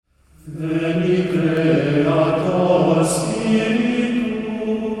Veni Creator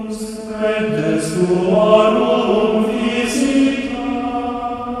Spiritus, et des tuorum visita,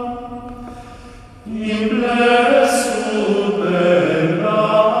 implesut verba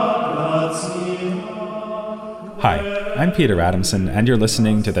gratia. Hi, I'm Peter Adamson, and you're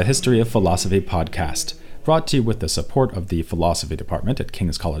listening to the History of Philosophy podcast, brought to you with the support of the Philosophy Department at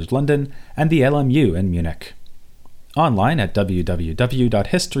King's College London and the LMU in Munich. Online at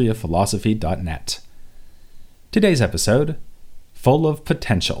www.historyofphilosophy.net. Today's episode, Full of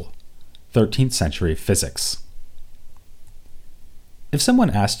Potential, 13th Century Physics. If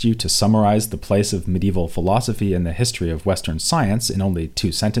someone asked you to summarize the place of medieval philosophy in the history of Western science in only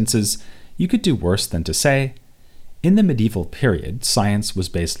 2 sentences, you could do worse than to say, in the medieval period, science was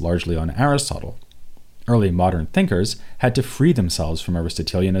based largely on Aristotle. Early modern thinkers had to free themselves from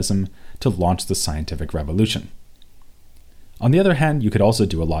Aristotelianism to launch the scientific revolution. On the other hand, you could also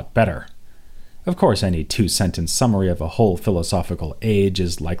do a lot better. Of course, any 2-sentence summary of a whole philosophical age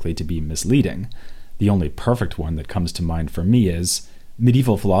is likely to be misleading. The only perfect one that comes to mind for me is,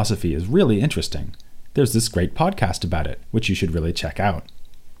 medieval philosophy is really interesting. There's this great podcast about it, which you should really check out.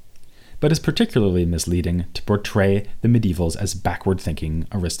 But it's particularly misleading to portray the medievals as backward-thinking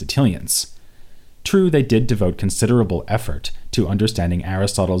Aristotelians. True, they did devote considerable effort to understanding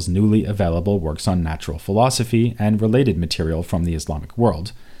Aristotle's newly available works on natural philosophy and related material from the Islamic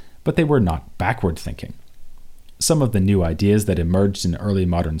world, but they were not backward-thinking. Some of the new ideas that emerged in early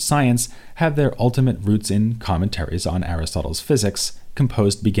modern science have their ultimate roots in commentaries on Aristotle's physics,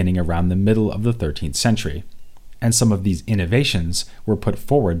 composed beginning around the middle of the 13th century. And some of these innovations were put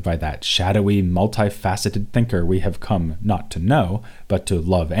forward by that shadowy, multifaceted thinker we have come not to know, but to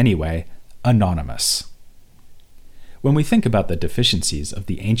love anyway, Anonymous. When we think about the deficiencies of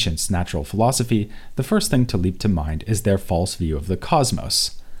the ancients' natural philosophy, the first thing to leap to mind is their false view of the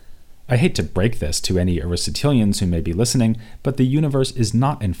cosmos. I hate to break this to any Aristotelians who may be listening, but the universe is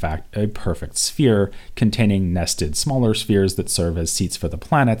not in fact a perfect sphere containing nested smaller spheres that serve as seats for the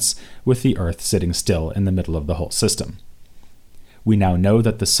planets, with the Earth sitting still in the middle of the whole system. We now know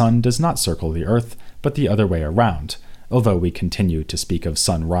that the sun does not circle the Earth, but the other way around, although we continue to speak of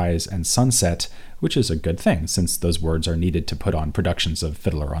sunrise and sunset, which is a good thing since those words are needed to put on productions of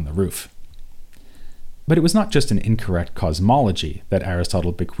Fiddler on the Roof. But it was not just an incorrect cosmology that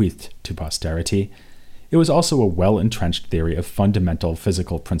Aristotle bequeathed to posterity. It was also a well-entrenched theory of fundamental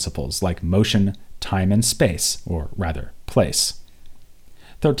physical principles like motion, time and space, or rather, place.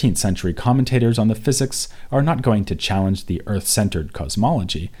 13th century commentators on the physics are not going to challenge the Earth-centered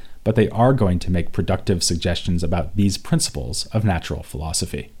cosmology, but they are going to make productive suggestions about these principles of natural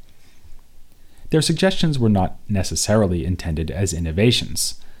philosophy. Their suggestions were not necessarily intended as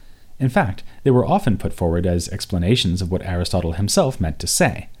innovations. In fact, they were often put forward as explanations of what Aristotle himself meant to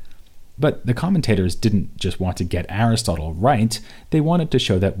say. But the commentators didn't just want to get Aristotle right, they wanted to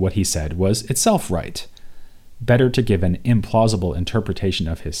show that what he said was itself right. Better to give an implausible interpretation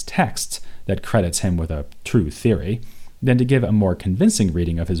of his texts that credits him with a true theory, than to give a more convincing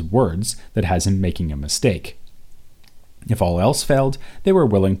reading of his words that has him making a mistake. If all else failed, they were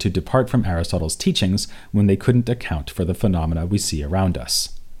willing to depart from Aristotle's teachings when they couldn't account for the phenomena we see around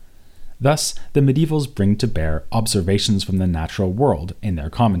us. Thus, the medievals bring to bear observations from the natural world in their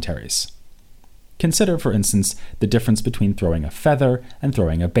commentaries. Consider, for instance, the difference between throwing a feather and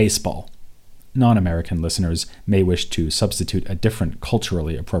throwing a baseball. Non-American listeners may wish to substitute a different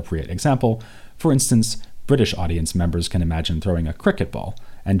culturally appropriate example. For instance, British audience members can imagine throwing a cricket ball,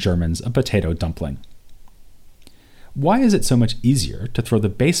 and Germans a potato dumpling. Why is it so much easier to throw the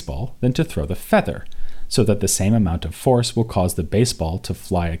baseball than to throw the feather, so that the same amount of force will cause the baseball to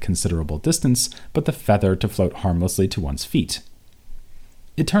fly a considerable distance, but the feather to float harmlessly to one's feet?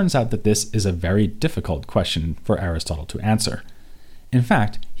 It turns out that this is a very difficult question for Aristotle to answer. In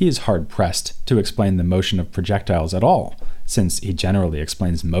fact, he is hard-pressed to explain the motion of projectiles at all, since he generally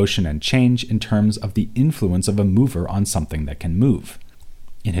explains motion and change in terms of the influence of a mover on something that can move.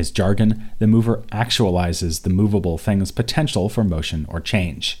 In his jargon, the mover actualizes the movable thing's potential for motion or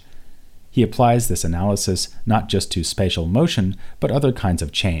change. He applies this analysis not just to spatial motion, but other kinds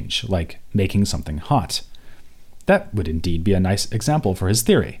of change, like making something hot. That would indeed be a nice example for his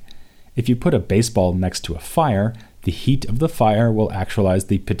theory. If you put a baseball next to a fire, the heat of the fire will actualize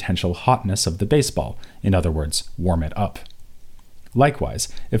the potential hotness of the baseball, in other words, warm it up. Likewise,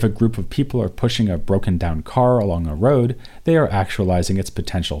 if a group of people are pushing a broken-down car along a road, they are actualizing its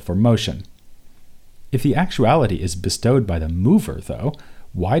potential for motion. If the actuality is bestowed by the mover, though,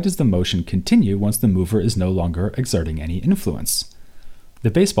 why does the motion continue once the mover is no longer exerting any influence?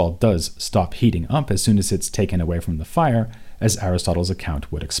 The baseball does stop heating up as soon as it's taken away from the fire, as Aristotle's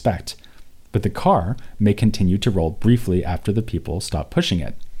account would expect, but the car may continue to roll briefly after the people stop pushing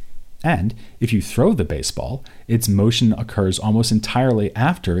it. And if you throw the baseball, its motion occurs almost entirely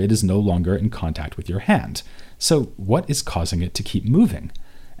after it is no longer in contact with your hand. So what is causing it to keep moving?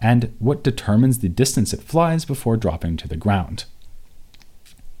 And what determines the distance it flies before dropping to the ground?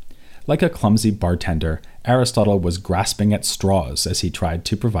 Like a clumsy bartender, Aristotle was grasping at straws as he tried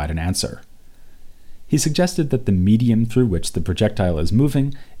to provide an answer. He suggested that the medium through which the projectile is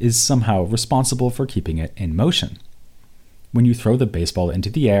moving is somehow responsible for keeping it in motion. When you throw the baseball into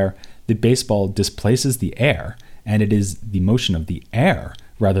the air, the baseball displaces the air, and it is the motion of the air,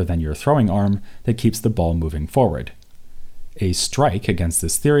 rather than your throwing arm, that keeps the ball moving forward. A strike against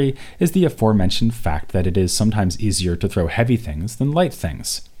this theory is the aforementioned fact that it is sometimes easier to throw heavy things than light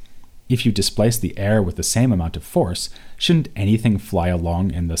things. If you displace the air with the same amount of force, shouldn't anything fly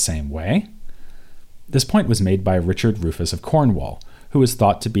along in the same way? This point was made by Richard Rufus of Cornwall, who is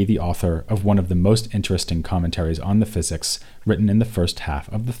thought to be the author of one of the most interesting commentaries on the physics written in the first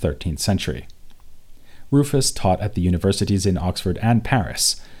half of the 13th century. Rufus taught at the universities in Oxford and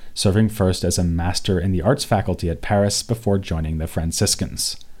Paris, serving first as a master in the arts faculty at Paris before joining the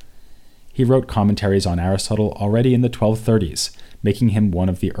Franciscans. He wrote commentaries on Aristotle already in the 1230s, making him one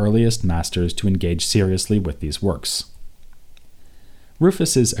of the earliest masters to engage seriously with these works.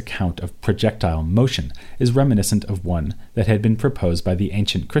 Rufus's account of projectile motion is reminiscent of one that had been proposed by the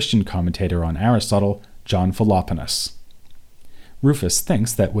ancient Christian commentator on Aristotle, John Philoponus. Rufus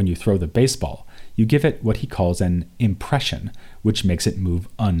thinks that when you throw the baseball, you give it what he calls an impression, which makes it move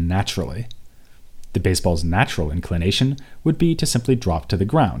unnaturally. The baseball's natural inclination would be to simply drop to the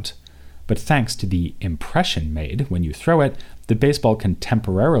ground, but thanks to the impression made when you throw it, the baseball can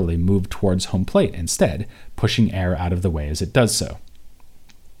temporarily move towards home plate instead, pushing air out of the way as it does so.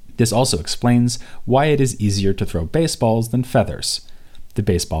 This also explains why it is easier to throw baseballs than feathers. The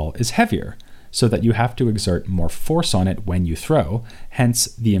baseball is heavier, so that you have to exert more force on it when you throw, hence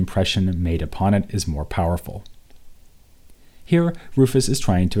the impression made upon it is more powerful. Here, Rufus is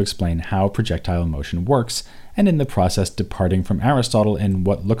trying to explain how projectile motion works, and in the process departing from Aristotle in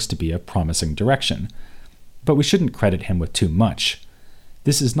what looks to be a promising direction. But we shouldn't credit him with too much.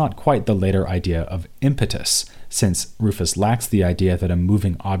 This is not quite the later idea of impetus, since Rufus lacks the idea that a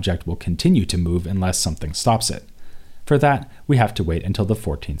moving object will continue to move unless something stops it. For that, we have to wait until the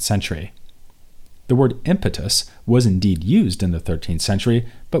 14th century. The word impetus was indeed used in the 13th century,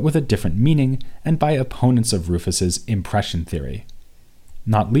 but with a different meaning and by opponents of Rufus's impression theory.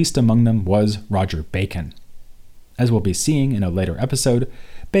 Not least among them was Roger Bacon. As we'll be seeing in a later episode,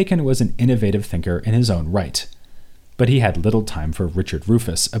 Bacon was an innovative thinker in his own right. But he had little time for Richard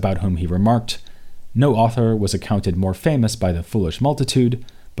Rufus, about whom he remarked, "No author was accounted more famous by the foolish multitude,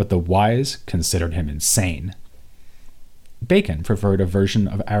 but the wise considered him insane." Bacon preferred a version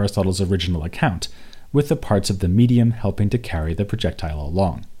of Aristotle's original account, with the parts of the medium helping to carry the projectile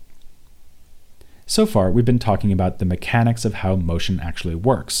along. So far, we've been talking about the mechanics of how motion actually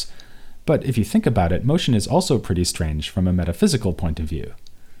works, but if you think about it, motion is also pretty strange from a metaphysical point of view.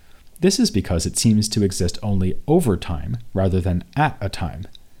 This is because it seems to exist only over time rather than at a time.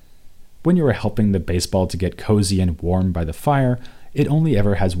 When you are helping the baseball to get cozy and warm by the fire, it only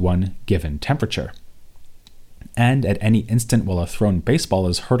ever has one given temperature. And at any instant while a thrown baseball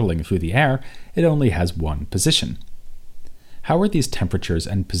is hurtling through the air, it only has one position. How are these temperatures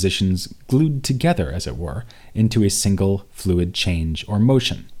and positions glued together, as it were, into a single fluid change or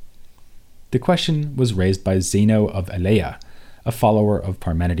motion? The question was raised by Zeno of Elea, a follower of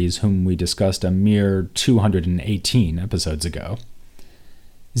Parmenides whom we discussed a mere 218 episodes ago.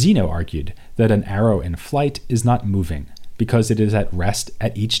 Zeno argued that an arrow in flight is not moving because it is at rest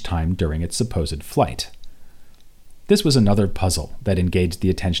at each time during its supposed flight. This was another puzzle that engaged the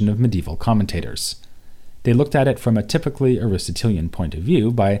attention of medieval commentators. They looked at it from a typically Aristotelian point of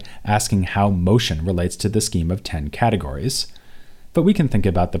view by asking how motion relates to the scheme of 10 categories, but we can think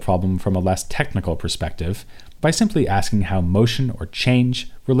about the problem from a less technical perspective by simply asking how motion or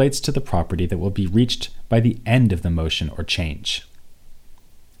change relates to the property that will be reached by the end of the motion or change.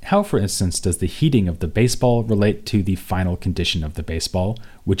 How, for instance, does the heating of the baseball relate to the final condition of the baseball,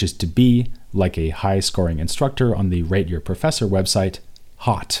 which is to be, like a high-scoring instructor on the Rate Your Professor website,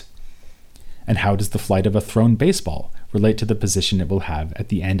 hot? And how does the flight of a thrown baseball relate to the position it will have at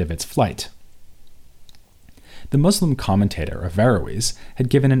the end of its flight? The Muslim commentator Averroes had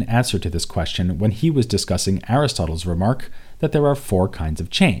given an answer to this question when he was discussing Aristotle's remark that there are 4 kinds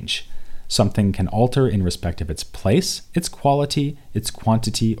of change. Something can alter in respect of its place, its quality, its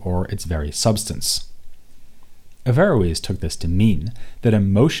quantity, or its very substance. Averroes took this to mean that a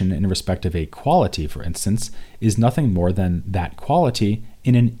motion in respect of a quality, for instance, is nothing more than that quality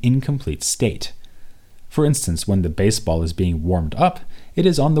in an incomplete state. For instance, when the baseball is being warmed up, it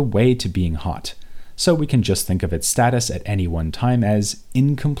is on the way to being hot, so we can just think of its status at any one time as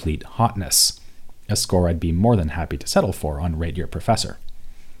incomplete hotness, a score I'd be more than happy to settle for on Rate Your Professor.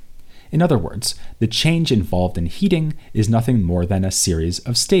 In other words, the change involved in heating is nothing more than a series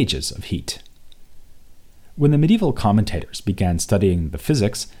of stages of heat. When the medieval commentators began studying the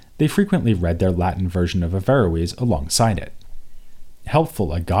physics, they frequently read their Latin version of Averroes alongside it.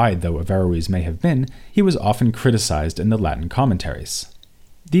 Helpful a guide though Averroes may have been, he was often criticized in the Latin commentaries.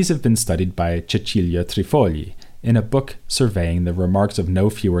 These have been studied by Cecilia Trifogli in a book surveying the remarks of no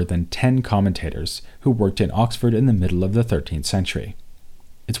fewer than 10 commentators who worked in Oxford in the middle of the 13th century.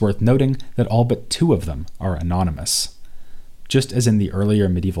 It's worth noting that all but 2 of them are anonymous. Just as in the earlier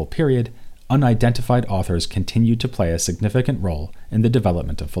medieval period, unidentified authors continued to play a significant role in the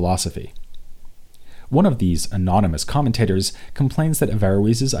development of philosophy. One of these anonymous commentators complains that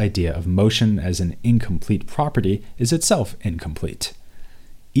Averroes' idea of motion as an incomplete property is itself incomplete.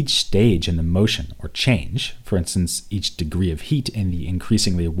 Each stage in the motion or change, for instance, each degree of heat in the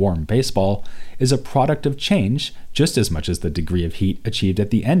increasingly warm baseball, is a product of change just as much as the degree of heat achieved at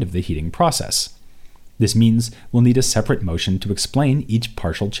the end of the heating process. This means we'll need a separate motion to explain each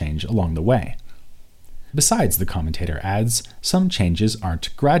partial change along the way. Besides, the commentator adds, some changes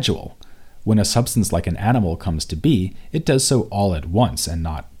aren't gradual. When a substance like an animal comes to be, it does so all at once and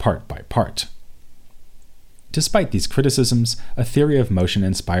not part by part. Despite these criticisms, a theory of motion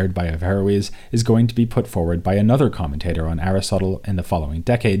inspired by Averroes is going to be put forward by another commentator on Aristotle in the following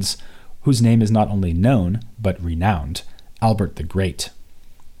decades, whose name is not only known, but renowned, Albert the Great.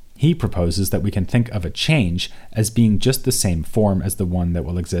 He proposes that we can think of a change as being just the same form as the one that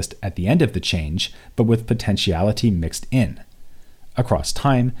will exist at the end of the change, but with potentiality mixed in. Across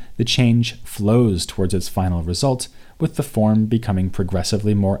time, the change flows towards its final result, with the form becoming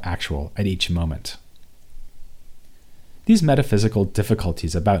progressively more actual at each moment. These metaphysical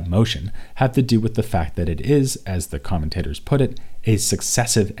difficulties about motion have to do with the fact that it is, as the commentators put it, a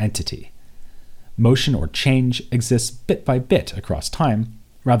successive entity. Motion or change exists bit by bit across time,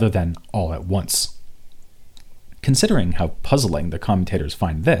 rather than all at once. Considering how puzzling the commentators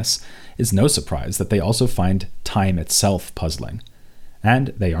find this, it's no surprise that they also find time itself puzzling. And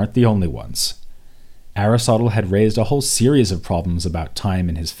they aren't the only ones. Aristotle had raised a whole series of problems about time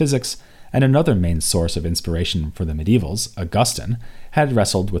in his Physics, and another main source of inspiration for the medievals, Augustine, had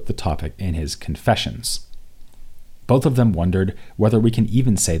wrestled with the topic in his Confessions. Both of them wondered whether we can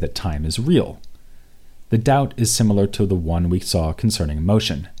even say that time is real. The doubt is similar to the one we saw concerning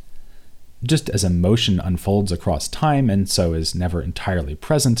motion. Just as a motion unfolds across time and so is never entirely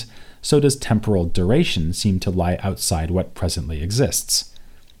present, so does temporal duration seem to lie outside what presently exists.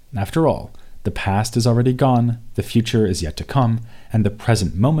 After all, the past is already gone, the future is yet to come, and the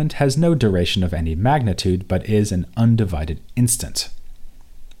present moment has no duration of any magnitude but is an undivided instant.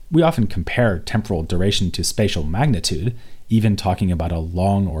 We often compare temporal duration to spatial magnitude, even talking about a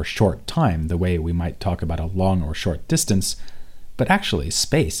long or short time the way we might talk about a long or short distance, but actually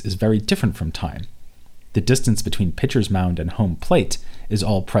space is very different from time. The distance between pitcher's mound and home plate is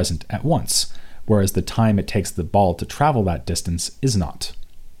all present at once, whereas the time it takes the ball to travel that distance is not.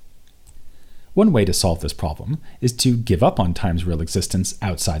 One way to solve this problem is to give up on time's real existence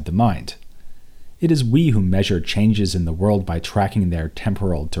outside the mind. It is we who measure changes in the world by tracking their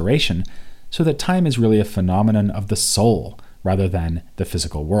temporal duration, so that time is really a phenomenon of the soul rather than the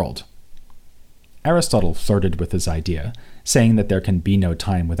physical world. Aristotle flirted with this idea, saying that there can be no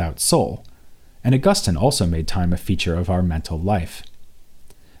time without soul, and Augustine also made time a feature of our mental life.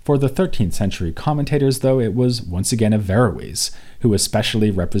 For the 13th century commentators, though, it was once again Averroes who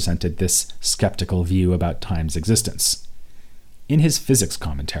especially represented this skeptical view about time's existence. In his physics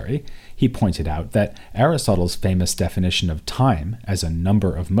commentary, he pointed out that Aristotle's famous definition of time as a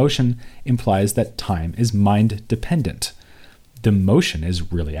number of motion implies that time is mind-dependent. The motion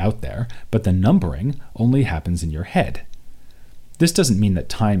is really out there, but the numbering only happens in your head. This doesn't mean that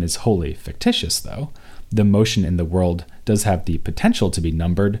time is wholly fictitious, though. The motion in the world does have the potential to be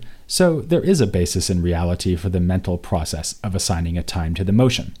numbered, so there is a basis in reality for the mental process of assigning a time to the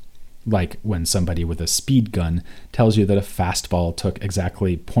motion. Like when somebody with a speed gun tells you that a fastball took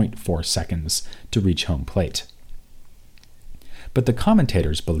exactly 0.4 seconds to reach home plate. But the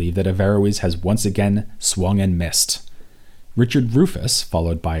commentators believe that Averroes has once again swung and missed. Richard Rufus,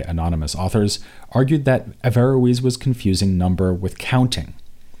 followed by anonymous authors, argued that Averroes was confusing number with counting.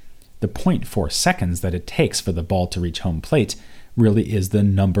 The 0.4 seconds that it takes for the ball to reach home plate really is the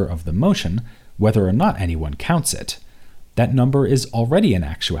number of the motion, whether or not anyone counts it. That number is already an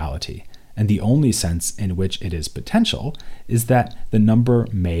actuality, and the only sense in which it is potential is that the number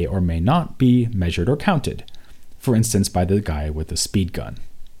may or may not be measured or counted, for instance by the guy with the speed gun.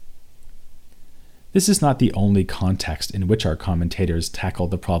 This is not the only context in which our commentators tackle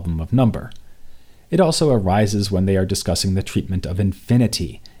the problem of number. It also arises when they are discussing the treatment of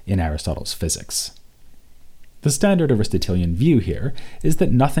infinity in Aristotle's physics. The standard Aristotelian view here is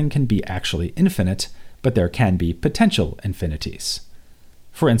that nothing can be actually infinite, but there can be potential infinities.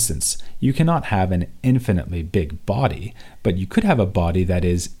 For instance, you cannot have an infinitely big body, but you could have a body that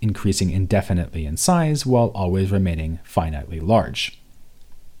is increasing indefinitely in size while always remaining finitely large.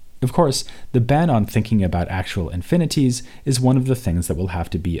 Of course, the ban on thinking about actual infinities is one of the things that will have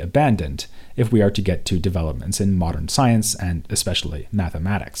to be abandoned if we are to get to developments in modern science and especially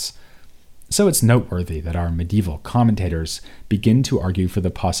mathematics. So it's noteworthy that our medieval commentators begin to argue for the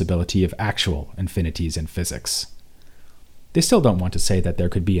possibility of actual infinities in physics. They still don't want to say that there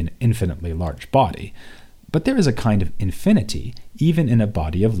could be an infinitely large body, but there is a kind of infinity even in a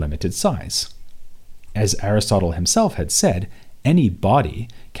body of limited size. As Aristotle himself had said, any body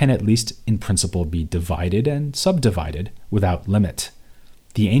can at least in principle be divided and subdivided without limit.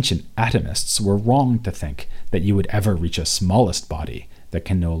 The ancient atomists were wrong to think that you would ever reach a smallest body that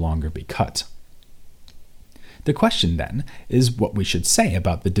can no longer be cut. The question then is what we should say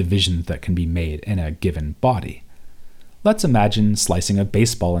about the divisions that can be made in a given body. Let's imagine slicing a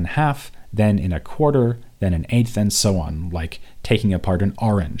baseball in half, then in a quarter, then an eighth, and so on, like taking apart an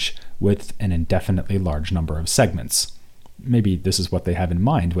orange with an indefinitely large number of segments. Maybe this is what they have in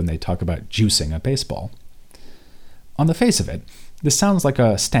mind when they talk about juicing a baseball. On the face of it, this sounds like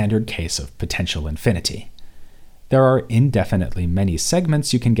a standard case of potential infinity. There are indefinitely many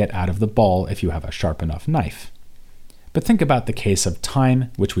segments you can get out of the ball if you have a sharp enough knife. But think about the case of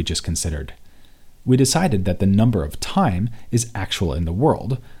time, which we just considered. We decided that the number of time is actual in the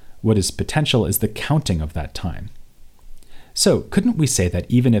world. What is potential is the counting of that time. So, couldn't we say that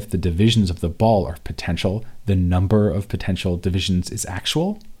even if the divisions of the ball are potential, the number of potential divisions is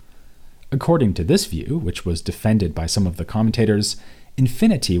actual? According to this view, which was defended by some of the commentators,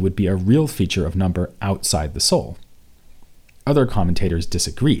 infinity would be a real feature of number outside the soul. Other commentators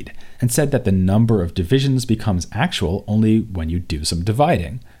disagreed and said that the number of divisions becomes actual only when you do some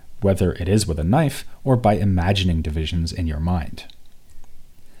dividing, whether it is with a knife or by imagining divisions in your mind.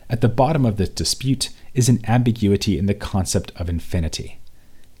 At the bottom of this dispute is an ambiguity in the concept of infinity.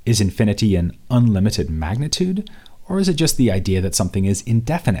 Is infinity an unlimited magnitude, or is it just the idea that something is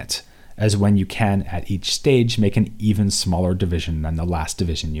indefinite, as when you can at each stage make an even smaller division than the last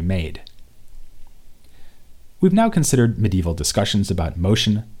division you made? We've now considered medieval discussions about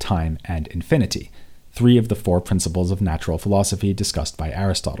motion, time, and infinity, 3 of the 4 principles of natural philosophy discussed by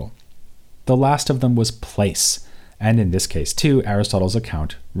Aristotle. The last of them was place, and in this case too, Aristotle's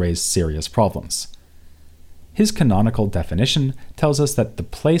account raised serious problems. His canonical definition tells us that the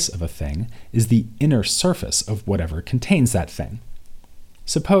place of a thing is the inner surface of whatever contains that thing.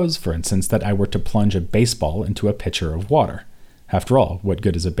 Suppose, for instance, that I were to plunge a baseball into a pitcher of water. After all, what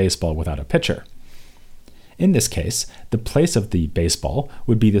good is a baseball without a pitcher? In this case, the place of the baseball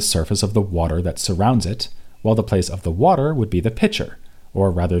would be the surface of the water that surrounds it, while the place of the water would be the pitcher,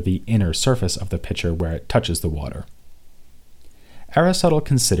 or rather the inner surface of the pitcher where it touches the water. Aristotle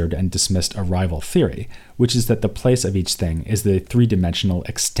considered and dismissed a rival theory, which is that the place of each thing is the 3-dimensional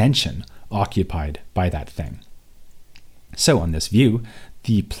extension occupied by that thing. So on this view,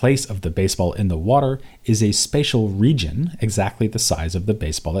 the place of the baseball in the water is a spatial region exactly the size of the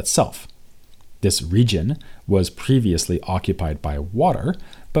baseball itself. This region was previously occupied by water,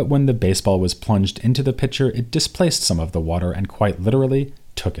 but when the baseball was plunged into the pitcher, it displaced some of the water and quite literally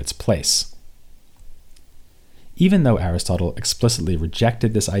took its place. Even though Aristotle explicitly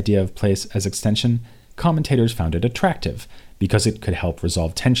rejected this idea of place as extension, commentators found it attractive because it could help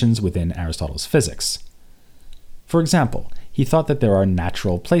resolve tensions within Aristotle's physics. For example, he thought that there are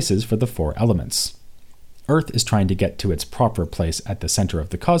natural places for the 4 elements. Earth is trying to get to its proper place at the center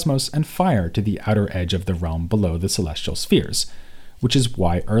of the cosmos, and fire to the outer edge of the realm below the celestial spheres, which is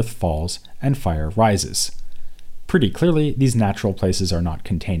why Earth falls and fire rises. Pretty clearly, these natural places are not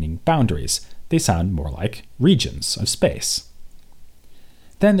containing boundaries. They sound more like regions of space.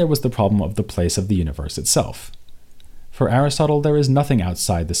 Then there was the problem of the place of the universe itself. For Aristotle, there is nothing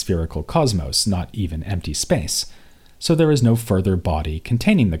outside the spherical cosmos, not even empty space, so there is no further body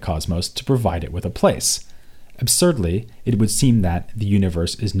containing the cosmos to provide it with a place. Absurdly, it would seem that the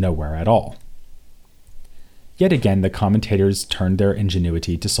universe is nowhere at all. Yet again, the commentators turned their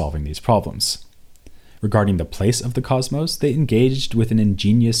ingenuity to solving these problems. Regarding the place of the cosmos, they engaged with an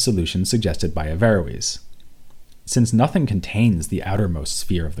ingenious solution suggested by Averroes. Since nothing contains the outermost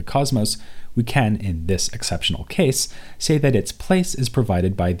sphere of the cosmos, we can, in this exceptional case, say that its place is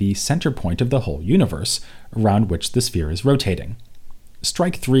provided by the center point of the whole universe, around which the sphere is rotating.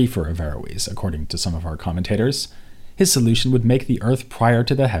 Strike 3 for Averroes, according to some of our commentators. His solution would make the earth prior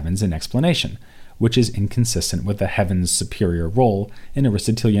to the heavens an explanation, which is inconsistent with the heavens' superior role in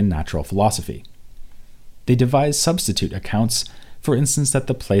Aristotelian natural philosophy. They devise substitute accounts, for instance that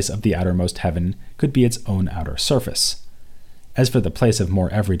the place of the outermost heaven could be its own outer surface. As for the place of more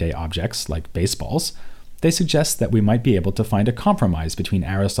everyday objects, like baseballs, they suggest that we might be able to find a compromise between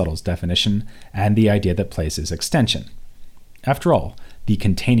Aristotle's definition and the idea that place is extension. After all, the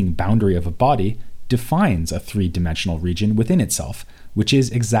containing boundary of a body defines a three-dimensional region within itself, which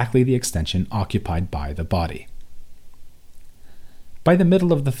is exactly the extension occupied by the body. By the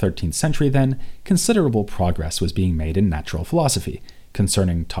middle of the 13th century, then, considerable progress was being made in natural philosophy,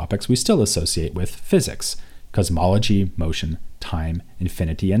 concerning topics we still associate with physics: cosmology, motion, time,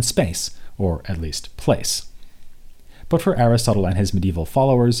 infinity, and space, or at least place. But for Aristotle and his medieval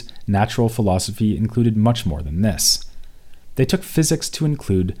followers, natural philosophy included much more than this. They took physics to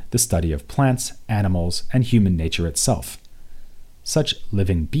include the study of plants, animals, and human nature itself. Such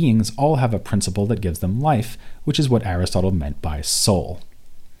living beings all have a principle that gives them life, which is what Aristotle meant by soul.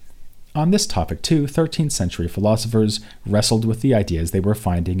 On this topic, too, 13th century philosophers wrestled with the ideas they were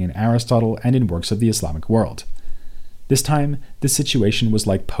finding in Aristotle and in works of the Islamic world. This time, the situation was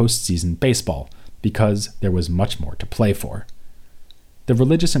like postseason baseball, because there was much more to play for. The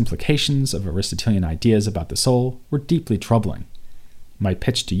religious implications of Aristotelian ideas about the soul were deeply troubling. My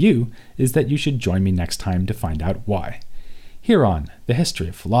pitch to you is that you should join me next time to find out why. Here on The History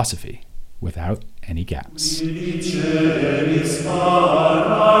of Philosophy, without any gaps. Caritas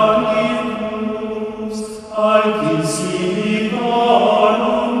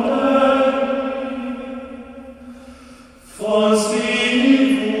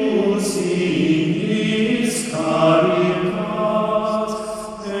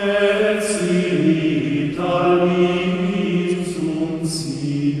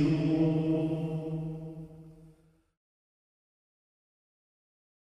et